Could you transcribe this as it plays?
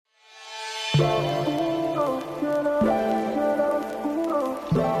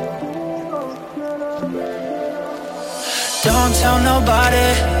Don't tell nobody,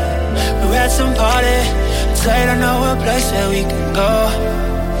 we're at some party. Say I know a place where we can go.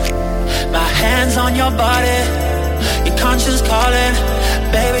 My hands on your body, your conscience calling.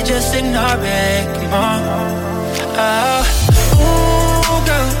 Baby, just ignore it, come on. Oh, ooh,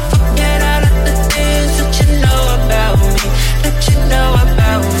 girl, forget all of the things that you know about me. That you know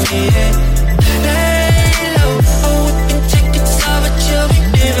about me. Lay low, oh, we can take it slow, but you'll be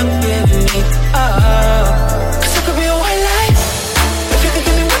living with me. Oh,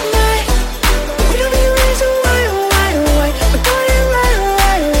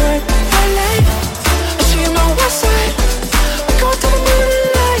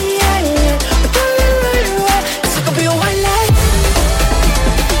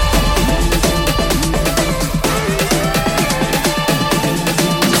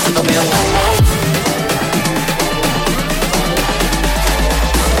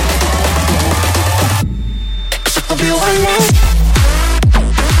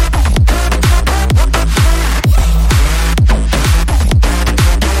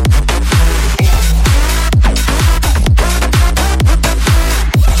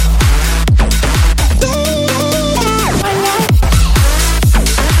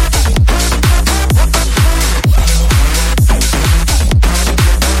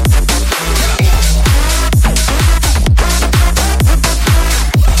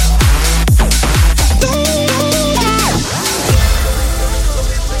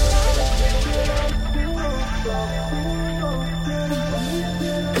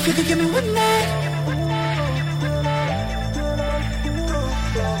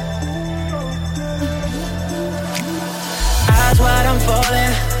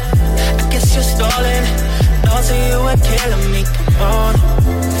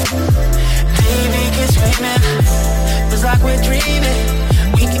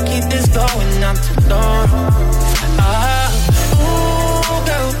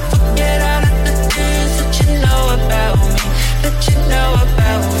 That you know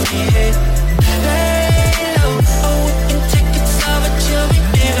about me.